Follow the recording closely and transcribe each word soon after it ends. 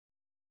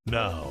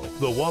Now,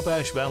 the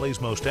Wabash Valley's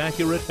most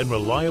accurate and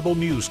reliable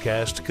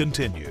newscast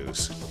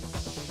continues.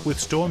 With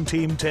Storm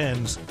Team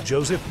 10's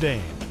Joseph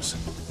Dames.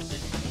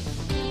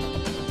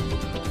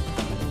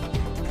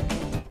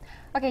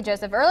 Okay,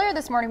 Joseph, earlier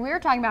this morning we were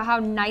talking about how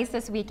nice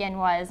this weekend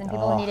was and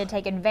people need to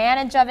take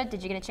advantage of it.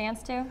 Did you get a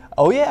chance to?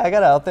 Oh yeah, I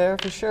got out there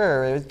for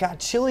sure. It got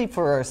chilly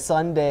for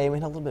Sunday. We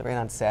had a little bit of rain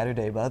on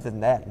Saturday, but other than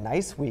that,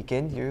 nice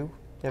weekend. You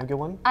have a good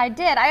one? I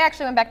did. I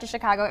actually went back to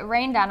Chicago. It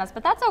rained on us,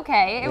 but that's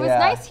okay. It was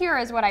nice here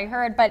is what I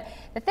heard. But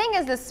the thing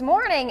is, this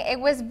morning, it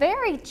was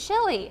very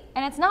chilly,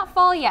 and it's not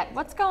fall yet.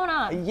 What's going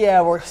on?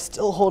 Yeah, we're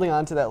still holding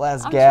on to that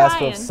last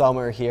gasp of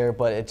summer here,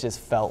 but it just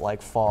felt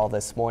like fall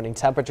this morning.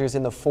 Temperatures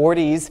in the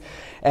 40s,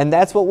 and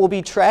that's what we'll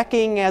be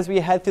tracking as we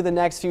head through the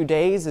next few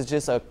days, is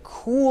just a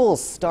cool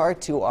start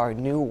to our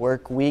new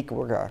work week.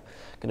 We're going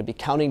to be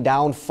counting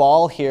down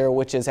fall here,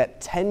 which is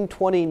at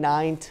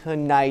 10:29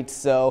 tonight,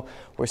 so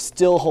we're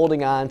still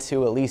holding on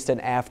to at least an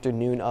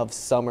afternoon of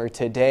summer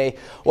today.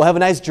 We'll have a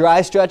nice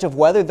dry stretch of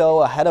weather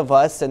though ahead of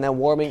us, and then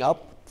warming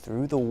up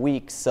through the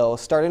week. So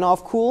starting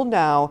off cool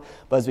now,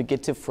 but as we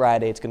get to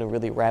Friday, it's going to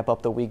really wrap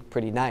up the week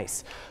pretty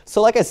nice.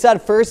 So like I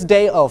said, first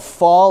day of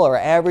fall, our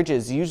average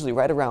is usually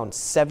right around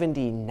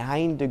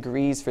 79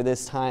 degrees for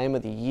this time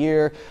of the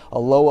year, a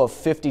low of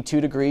 52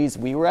 degrees.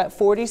 We were at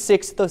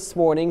 46 this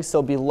morning,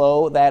 so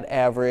below that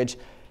average.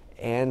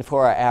 And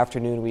for our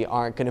afternoon, we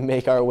aren't going to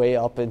make our way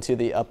up into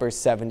the upper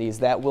 70s.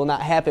 That will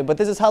not happen, but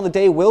this is how the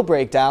day will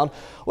break down.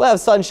 We'll have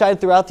sunshine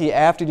throughout the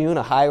afternoon,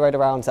 a high right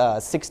around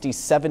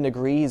 67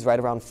 degrees, right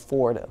around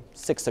 4 to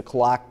 6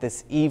 o'clock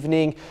this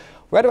evening.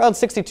 Right around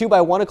 62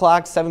 by 1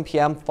 o'clock, 7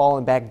 p.m.,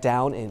 falling back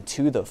down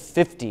into the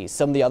 50s.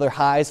 Some of the other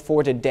highs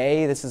for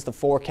today, this is the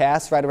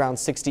forecast, right around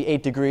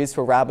 68 degrees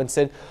for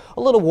Robinson.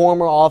 A little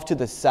warmer off to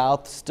the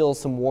south, still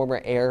some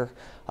warmer air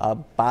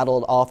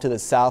bottled off to the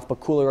south, but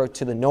cooler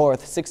to the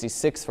north.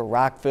 66 for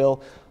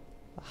Rockville,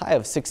 a high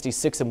of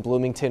 66 in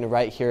Bloomington,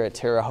 right here at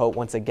Terre Haute,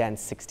 once again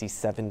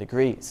 67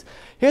 degrees.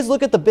 Here's a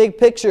look at the big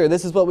picture.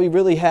 This is what we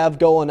really have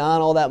going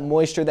on, all that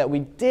moisture that we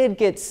did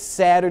get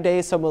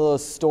Saturday, some of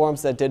those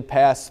storms that did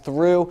pass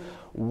through.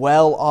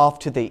 Well off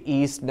to the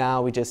east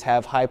now. We just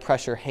have high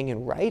pressure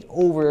hanging right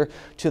over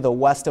to the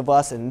west of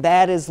us, and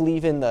that is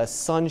leaving the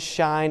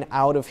sunshine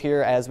out of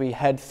here as we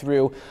head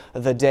through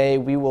the day.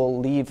 We will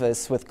leave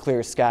this with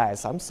clear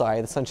skies. I'm sorry,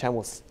 the sunshine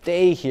will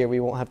stay here. We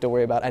won't have to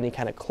worry about any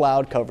kind of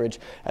cloud coverage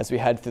as we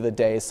head through the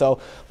day.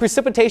 So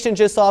precipitation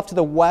just off to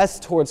the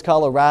west towards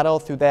Colorado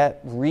through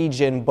that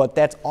region, but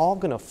that's all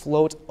going to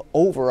float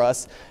over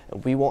us,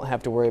 and we won't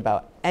have to worry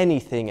about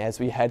anything as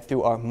we head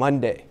through our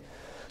Monday.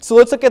 So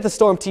let's look at the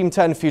Storm Team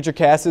 10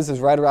 Futurecast. This is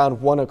right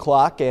around 1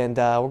 o'clock, and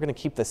we're going to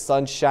keep the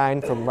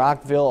sunshine from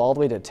Rockville all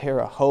the way to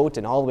Terre Haute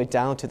and all the way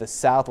down to the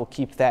south. We'll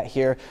keep that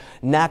here.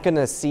 Not going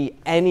to see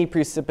any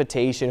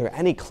precipitation or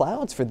any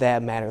clouds for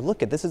that matter. Look,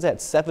 this is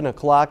at 7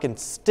 o'clock and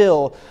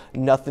still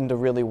nothing to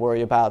really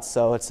worry about.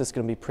 So it's just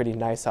going to be pretty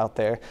nice out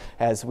there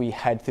as we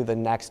head through the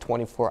next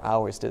 24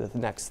 hours to the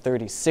next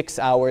 36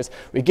 hours.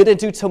 We get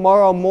into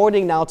tomorrow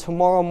morning. Now,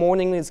 tomorrow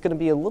morning is going to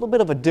be a little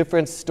bit of a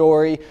different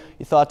story.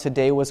 You thought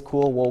today was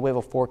cool. Well, we have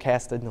a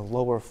forecast in the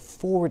lower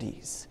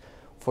 40s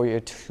for your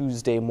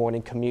Tuesday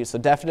morning commute. So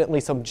definitely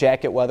some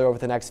jacket weather over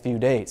the next few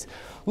days.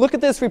 Look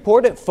at this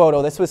reported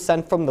photo. This was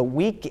sent from the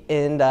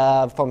weekend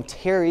from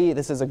Terry.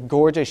 This is a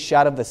gorgeous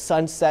shot of the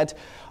sunset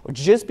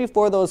just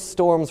before those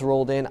storms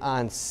rolled in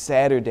on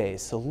Saturday.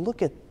 So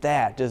look at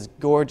that, just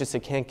gorgeous.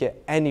 It can't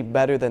get any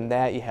better than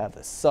that. You have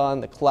the sun,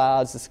 the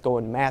clouds just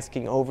going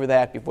masking over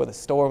that before the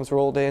storms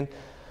rolled in.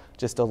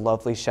 Just a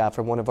lovely shot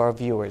from one of our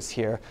viewers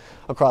here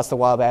across the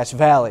Wabash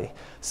Valley.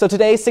 So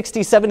today,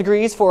 67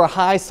 degrees for a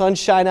high,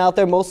 sunshine out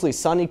there, mostly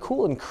sunny,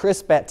 cool and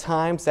crisp at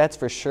times, that's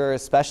for sure,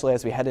 especially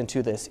as we head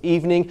into this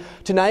evening.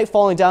 Tonight,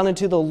 falling down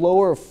into the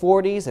lower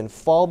 40s, and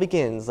fall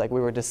begins like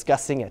we were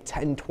discussing at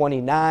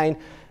 10:29.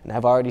 And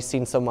I've already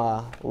seen some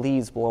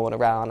leaves blowing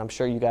around. I'm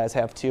sure you guys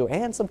have too.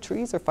 And some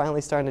trees are finally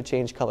starting to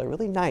change color.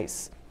 Really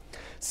nice.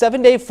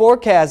 7-day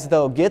forecast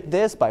though, get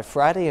this, by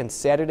Friday and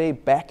Saturday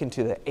back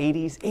into the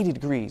 80s, 80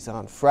 degrees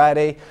on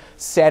Friday,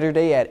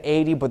 Saturday at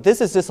 80, but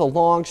this is just a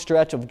long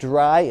stretch of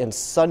dry and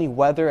sunny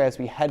weather as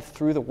we head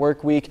through the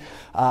work week.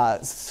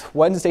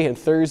 Wednesday and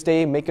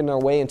Thursday making our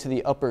way into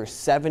the upper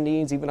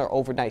 70s, even our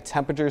overnight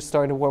temperatures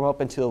starting to warm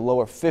up into the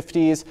lower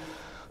 50s.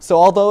 So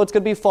although it's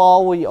going to be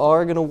fall, we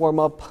are going to warm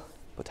up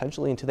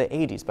potentially into the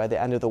 80s by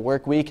the end of the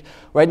work week.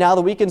 Right now,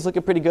 the weekend's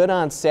looking pretty good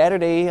on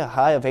Saturday, a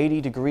high of 80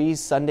 degrees,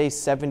 Sunday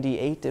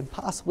 78, and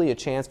possibly a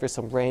chance for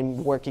some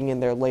rain working in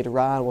there later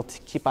on. We'll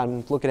keep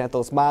on looking at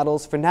those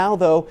models. For now,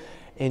 though,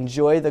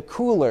 enjoy the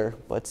cooler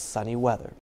but sunny weather.